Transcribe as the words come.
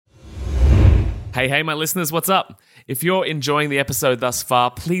Hey, my listeners, what's up? If you're enjoying the episode thus far,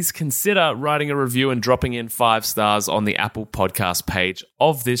 please consider writing a review and dropping in 5 stars on the Apple Podcast page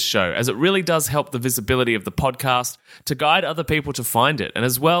of this show, as it really does help the visibility of the podcast to guide other people to find it. And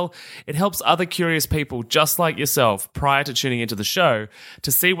as well, it helps other curious people just like yourself prior to tuning into the show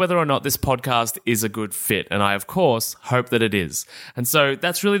to see whether or not this podcast is a good fit. And I, of course, hope that it is. And so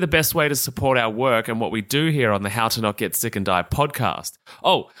that's really the best way to support our work and what we do here on the How to Not Get Sick and Die podcast.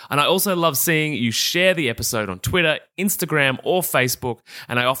 Oh, and I also love seeing you share the episode on Twitter, Instagram, or Facebook,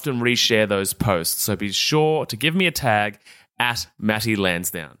 and I often reshare those posts. So be sure to give me a tag at Matty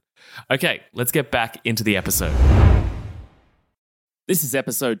Lansdowne. Okay, let's get back into the episode. This is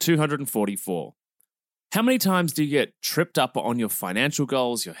episode 244. How many times do you get tripped up on your financial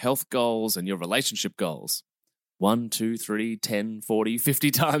goals, your health goals, and your relationship goals? 1, 2, 3, 10, 40, 50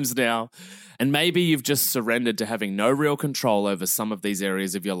 times now. And maybe you've just surrendered to having no real control over some of these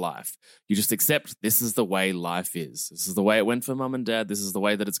areas of your life. You just accept this is the way life is. This is the way it went for mum and dad. This is the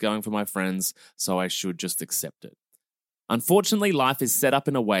way that it's going for my friends. So I should just accept it. Unfortunately, life is set up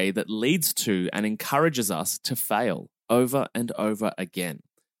in a way that leads to and encourages us to fail over and over again.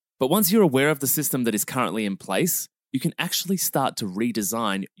 But once you're aware of the system that is currently in place, you can actually start to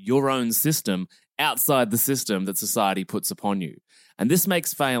redesign your own system outside the system that society puts upon you. And this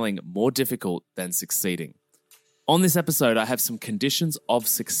makes failing more difficult than succeeding. On this episode, I have some conditions of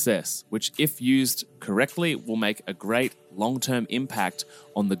success, which if used correctly, will make a great long-term impact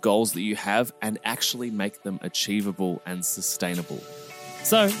on the goals that you have and actually make them achievable and sustainable.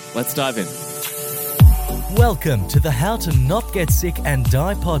 So let's dive in. Welcome to the How to Not Get Sick and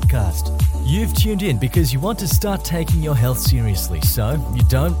Die podcast. You've tuned in because you want to start taking your health seriously, so you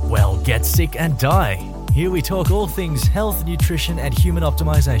don't, get sick and die. Here we talk all things health, nutrition, and human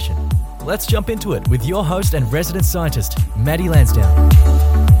optimization. Let's jump into it with your host and resident scientist, Matty Lansdowne.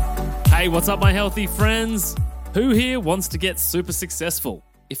 Hey, what's up, my healthy friends? Who here wants to get super successful?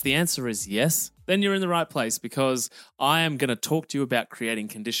 If the answer is yes, then you're in the right place, because I am going to talk to you about creating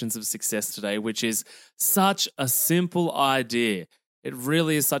conditions of success today, which is such a simple idea. It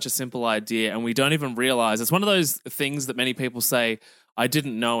really is such a simple idea, and we don't even realize. It's one of those things that many people say, I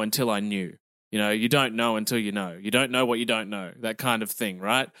didn't know until I knew. You know, you don't know until you know. You don't know what you don't know, that kind of thing,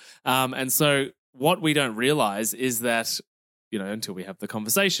 right? And so what we don't realize is that, you know, until we have the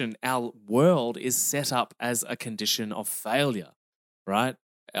conversation, our world is set up as a condition of failure, right?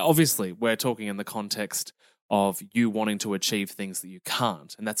 Obviously, we're talking in the context of you wanting to achieve things that you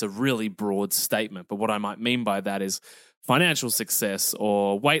can't, and that's a really broad statement. But what I might mean by that is financial success,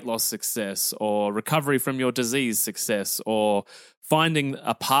 or weight loss success, or recovery from your disease success, or finding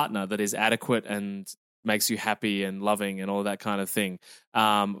a partner that is adequate and makes you happy and loving and all that kind of thing.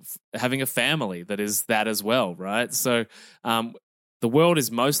 Having a family that is that as well, right? So the world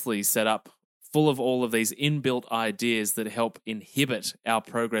is mostly set up full of all of these inbuilt ideas that help inhibit our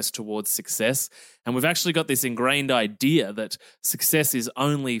progress towards success. And we've actually got this ingrained idea that success is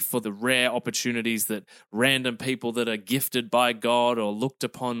only for the rare opportunities that random people that are gifted by God or looked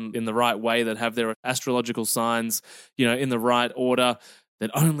upon in the right way, that have their astrological signs, you know, in the right order,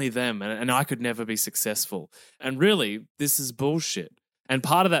 that only them, and I could never be successful. And really, this is bullshit. And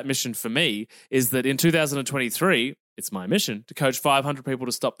part of that mission for me is that in 2023, it's my mission to coach 500 people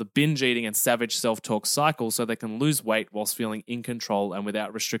to stop the binge eating and savage self-talk cycle so they can lose weight whilst feeling in control and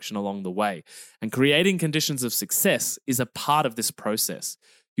without restriction along the way. And creating conditions of success is a part of this process.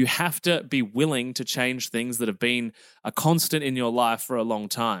 You have to be willing to change things that have been a constant in your life for a long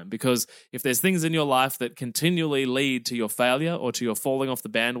time. Because if there's things in your life that continually lead to your failure or to your falling off the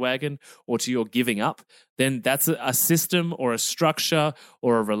bandwagon or to your giving up, then that's a system or a structure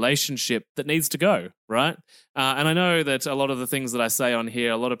or a relationship that needs to go, right? And I know that a lot of the things that I say on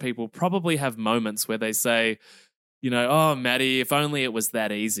here, a lot of people probably have moments where they say, you know, oh, Matty, if only it was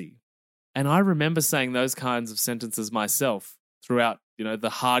that easy. And I remember saying those kinds of sentences myself throughout, you know, the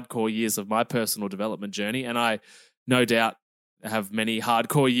hardcore years of my personal development journey. And I no doubt have many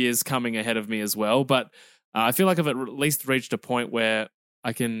hardcore years coming ahead of me as well. But I feel like I've at least reached a point where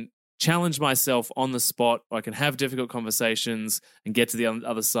I can challenge myself on the spot, or I can have difficult conversations and get to the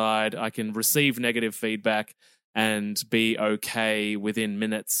other side. I can receive negative feedback and be okay within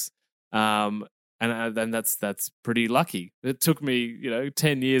minutes. And that's pretty lucky. It took me,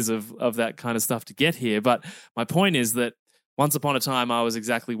 10 years of that kind of stuff to get here. But my point is that once upon a time, I was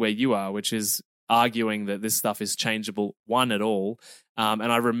exactly where you are, which is arguing that this stuff is changeable, one at all.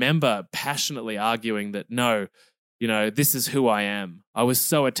 And I remember passionately arguing that, no, this is who I am. I was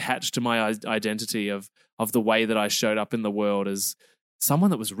so attached to my identity of the way that I showed up in the world as someone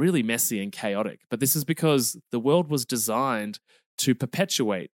that was really messy and chaotic. But this is because the world was designed to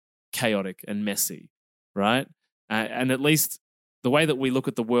perpetuate chaotic and messy, right? And at least the way that we look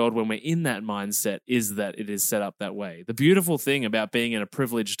at the world when we're in that mindset is that it is set up that way. The beautiful thing about being in a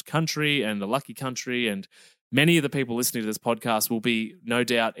privileged country and a lucky country, and many of the people listening to this podcast will be no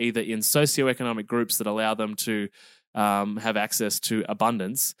doubt either in socioeconomic groups that allow them to have access to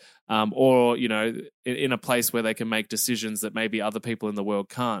abundance, or, in a place where they can make decisions that maybe other people in the world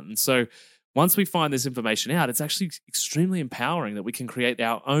can't. And so once we find this information out, it's actually extremely empowering that we can create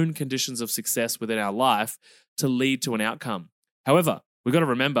our own conditions of success within our life to lead to an outcome. However, we've got to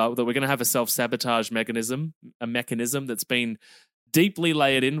remember that we're going to have a self-sabotage mechanism, a mechanism that's been deeply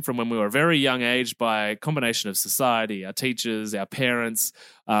layered in from when we were a very young age by a combination of society, our teachers, our parents,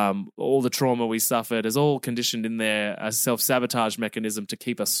 all the trauma we suffered is all conditioned in there, a self-sabotage mechanism to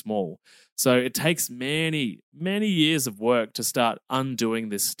keep us small. So it takes many, many years of work to start undoing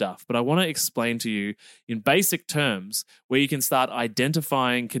this stuff. But I want to explain to you in basic terms where you can start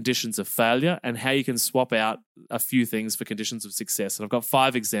identifying conditions of failure and how you can swap out a few things for conditions of success. And I've got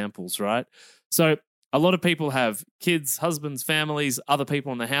 5 examples, right? So a lot of people have kids, husbands, families, other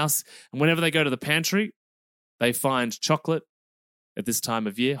people in the house. And whenever they go to the pantry, they find chocolate at this time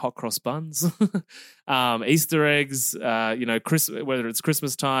of year, hot cross buns, Easter eggs, whether it's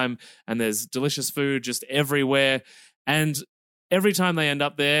Christmas time, and there's delicious food just everywhere. And every time they end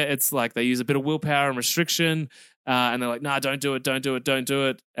up there, it's like they use a bit of willpower and restriction, and they're like, nah, don't do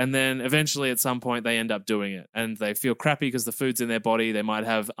it. And then eventually at some point they end up doing it, and they feel crappy because the food's in their body. They might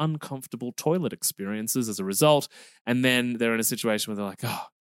have uncomfortable toilet experiences as a result. And then they're in a situation where they're like, oh,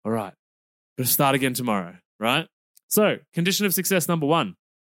 all right, gotta start again tomorrow, right? So condition of success number 1,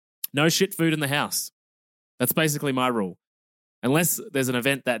 no shit food in the house. That's basically my rule. Unless there's an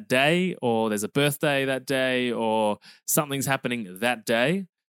event that day, or there's a birthday that day, or something's happening that day,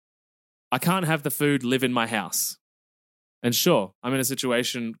 I can't have the food live in my house. And sure, I'm in a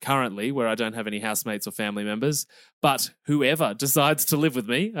situation currently where I don't have any housemates or family members, but whoever decides to live with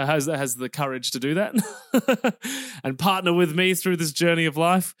me has the courage to do that and partner with me through this journey of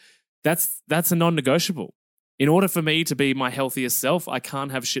life, that's a non-negotiable. In order for me to be my healthiest self, I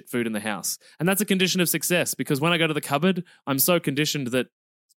can't have shit food in the house. And that's a condition of success, because when I go to the cupboard, I'm so conditioned that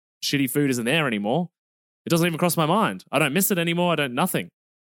shitty food isn't there anymore. It doesn't even cross my mind. I don't miss it anymore. Nothing.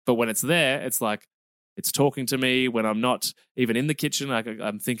 But when it's there, it's like it's talking to me. When I'm not even in the kitchen,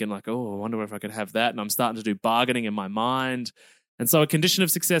 I'm thinking like, oh, I wonder if I could have that. And I'm starting to do bargaining in my mind. And so a condition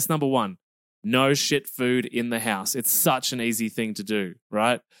of success number 1, no shit food in the house. It's such an easy thing to do,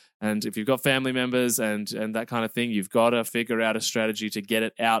 right? And if you've got family members and that kind of thing, you've got to figure out a strategy to get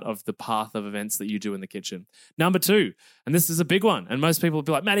it out of the path of events that you do in the kitchen. Number 2, and this is a big one, and most people will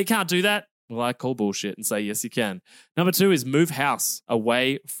be like, Matt, you can't do that. Well, I call bullshit and say, yes, you can. Number 2 is move house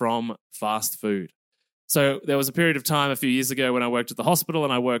away from fast food. So there was a period of time a few years ago when I worked at the hospital,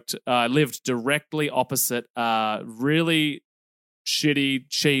 and I lived directly opposite a really shitty,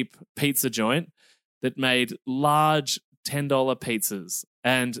 cheap pizza joint that made large $10 pizzas.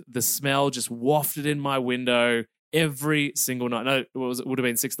 And the smell just wafted in my window every single night. No, it would have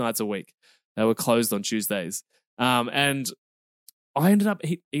been 6 nights a week. They were closed on Tuesdays. And I ended up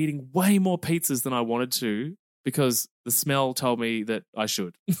eating way more pizzas than I wanted to, because the smell told me that I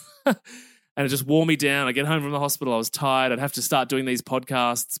should. And it just wore me down. I get home from the hospital, I was tired. I'd have to start doing these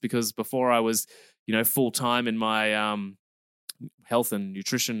podcasts, because before I was, full-time in my health and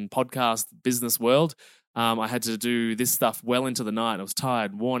nutrition podcast business world, I had to do this stuff well into the night. I was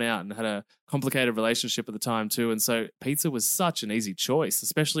tired, worn out, and had a complicated relationship at the time too. And so pizza was such an easy choice,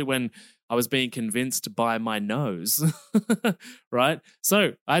 especially when I was being convinced by my nose, right?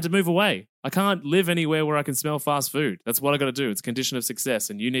 So I had to move away. I can't live anywhere where I can smell fast food. That's what I got to do. It's a condition of success.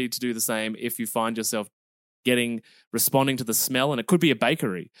 And you need to do the same if you find yourself responding to the smell. And it could be a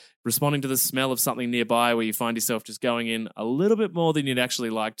bakery, responding to the smell of something nearby where you find yourself just going in a little bit more than you'd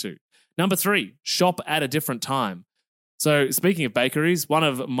actually like to. Number 3, shop at a different time. So speaking of bakeries, one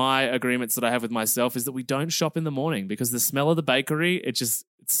of my agreements that I have with myself is that we don't shop in the morning, because the smell of the bakery, it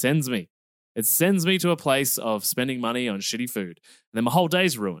sends me. It sends me to a place of spending money on shitty food. And then my whole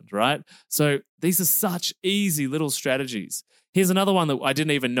day's ruined, right? So these are such easy little strategies. Here's another one that I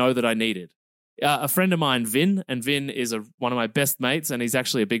didn't even know that I needed. A friend of mine, Vin, and Vin is one of my best mates, and he's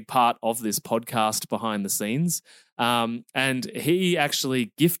actually a big part of this podcast behind the scenes. And he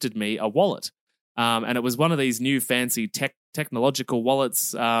actually gifted me a wallet. And it was one of these new fancy technological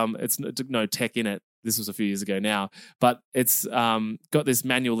wallets. It's no tech in it. This was a few years ago now, but it's got this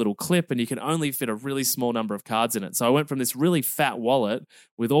manual little clip, and you can only fit a really small number of cards in it. So I went from this really fat wallet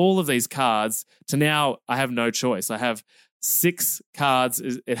with all of these cards to now I have no choice. I have 6 cards.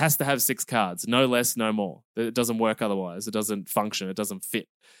 It has to have 6 cards, no less, no more. It doesn't work otherwise. It doesn't function. It doesn't fit.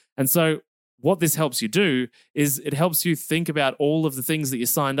 And so what this helps you do is it helps you think about all of the things that you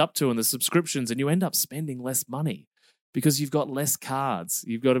signed up to and the subscriptions, and you end up spending less money because you've got less cards.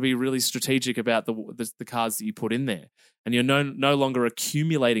 You've got to be really strategic about the cards that you put in there. And you're no longer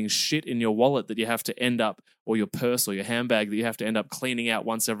accumulating shit in your wallet that you have to end up, or your purse or your handbag that you have to end up cleaning out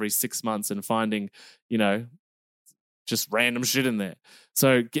once every 6 months and finding, just random shit in there.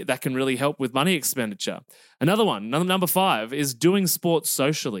 So that can really help with money expenditure. Another one, number 5, is doing sports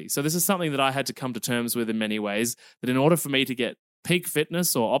socially. So this is something that I had to come to terms with in many ways, that in order for me to get peak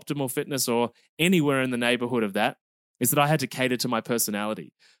fitness or optimal fitness or anywhere in the neighborhood of that, is that I had to cater to my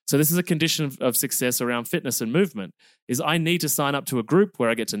personality. So this is a condition of success around fitness and movement, is I need to sign up to a group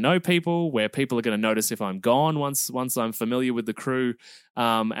where I get to know people, where people are going to notice if I'm gone once I'm familiar with the crew.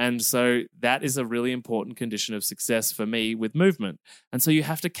 And so that is a really important condition of success for me with movement. And so you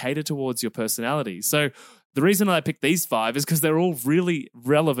have to cater towards your personality. So the reason I picked these 5 is because they're all really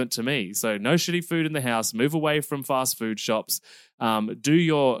relevant to me. So no shitty food in the house, move away from fast food shops, do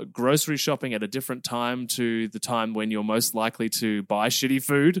your grocery shopping at a different time to the time when you're most likely to buy shitty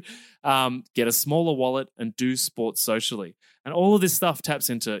food, get a smaller wallet, and do sports socially. And all of this stuff taps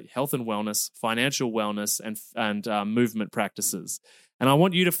into health and wellness, financial wellness, and movement practices. And I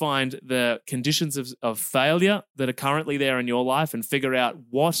want you to find the conditions of failure that are currently there in your life and figure out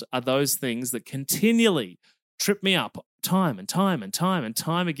what are those things that continually trip me up time and time and time and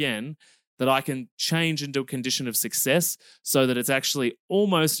time again that I can change into a condition of success so that it's actually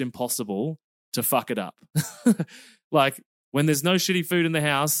almost impossible to fuck it up. Like when there's no shitty food in the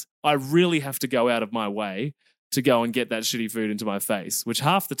house, I really have to go out of my way to go and get that shitty food into my face, which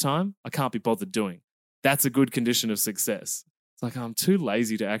half the time I can't be bothered doing. That's a good condition of success. Like, I'm too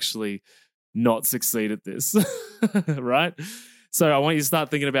lazy to actually not succeed at this, right? So I want you to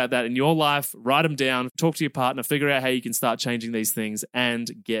start thinking about that in your life, write them down, talk to your partner, figure out how you can start changing these things and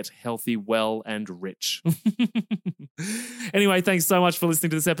get healthy, well, and rich. Anyway, thanks so much for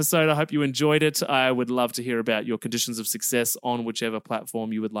listening to this episode. I hope you enjoyed it. I would love to hear about your conditions of success on whichever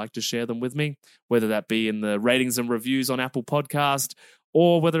platform you would like to share them with me, whether that be in the ratings and reviews on Apple Podcast,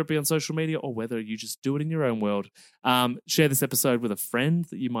 or whether it be on social media, or whether you just do it in your own world. Share this episode with a friend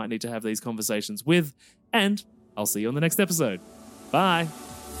that you might need to have these conversations with, and I'll see you on the next episode. Bye.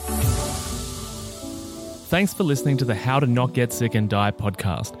 Thanks for listening to the How to Not Get Sick and Die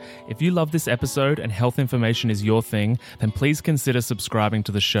podcast. If you love this episode and health information is your thing, then please consider subscribing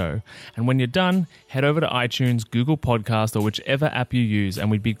to the show. And when you're done, head over to iTunes, Google Podcast, or whichever app you use,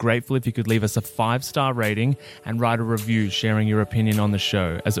 and we'd be grateful if you could leave us a 5-star rating and write a review sharing your opinion on the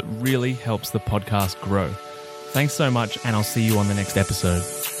show, as it really helps the podcast grow. Thanks so much, and I'll see you on the next episode.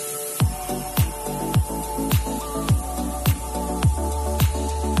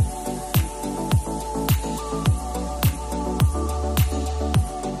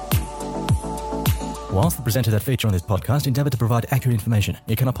 Whilst the presenter that feature on this podcast endeavour to provide accurate information,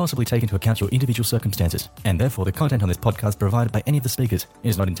 it cannot possibly take into account your individual circumstances, and therefore the content on this podcast provided by any of the speakers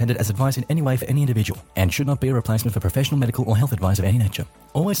is not intended as advice in any way for any individual, and should not be a replacement for professional medical or health advice of any nature.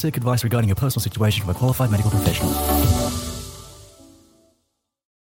 Always seek advice regarding your personal situation from a qualified medical professional.